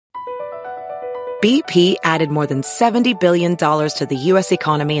BP added more than $70 billion to the U.S.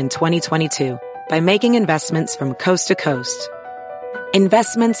 economy in 2022 by making investments from coast to coast.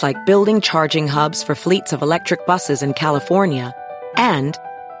 Investments like building charging hubs for fleets of electric buses in California and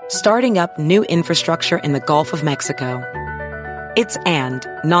starting up new infrastructure in the Gulf of Mexico. It's and,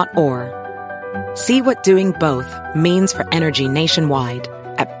 not or. See what doing both means for energy nationwide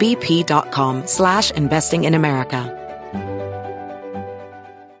at bp.com/investing in America.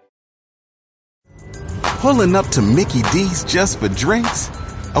 Pulling up to Mickey D's just for drinks?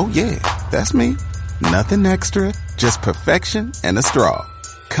 Oh yeah, that's me. Nothing extra, just perfection and a straw.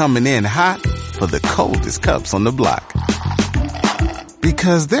 Coming in hot for the coldest cups on the block.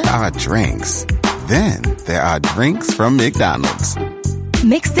 Because there are drinks. Then there are drinks from McDonald's.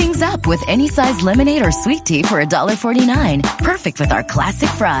 Mix things up with any size lemonade or sweet tea for $1.49. Perfect with our classic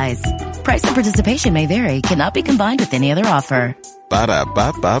fries. Price and participation may vary. Cannot be combined with any other offer.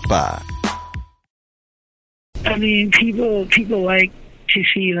 Ba-da-ba-ba-ba. I mean, people like to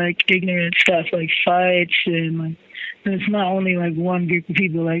see like ignorant stuff like fights and it's not only like one group of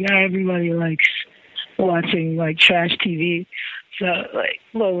people. Like everybody likes watching like trash TV. So like,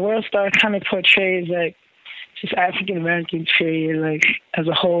 well, World Star kind of portrays like just African Americans period, like as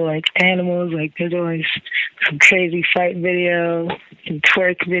a whole, like animals. Like there's always some crazy fight video and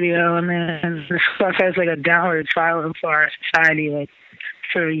twerk video, and then this stuff has like a downward spiral for our society, like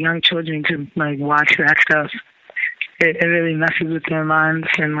for young children to like watch that stuff. It really messes with their minds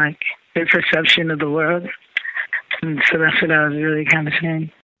and like their perception of the world. And so that's what I was really kind of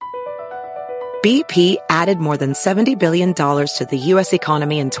saying. BP added more than $70 billion to the U.S.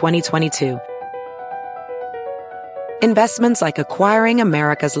 economy in 2022. Investments like acquiring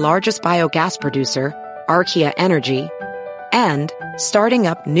America's largest biogas producer, Archaea Energy, and starting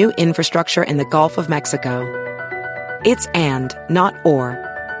up new infrastructure in the Gulf of Mexico. It's and, not or.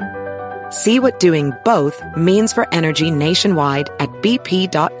 See what doing both means for energy nationwide at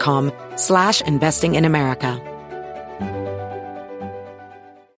bp.com/investing in America.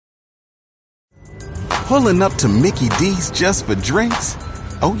 Pulling up to Mickey D's just for drinks?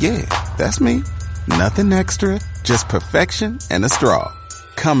 Oh yeah, that's me. Nothing extra, just perfection and a straw.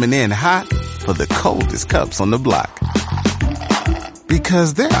 Coming in hot for the coldest cups on the block.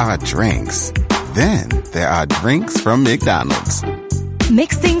 Because there are drinks. Then there are drinks from McDonald's.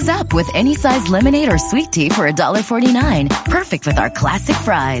 Mix things up with any size lemonade or sweet tea for $1.49. Perfect with our classic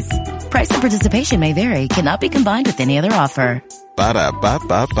fries. Price and participation may vary. Cannot be combined with any other offer.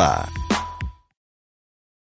 Ba-da-ba-ba-ba.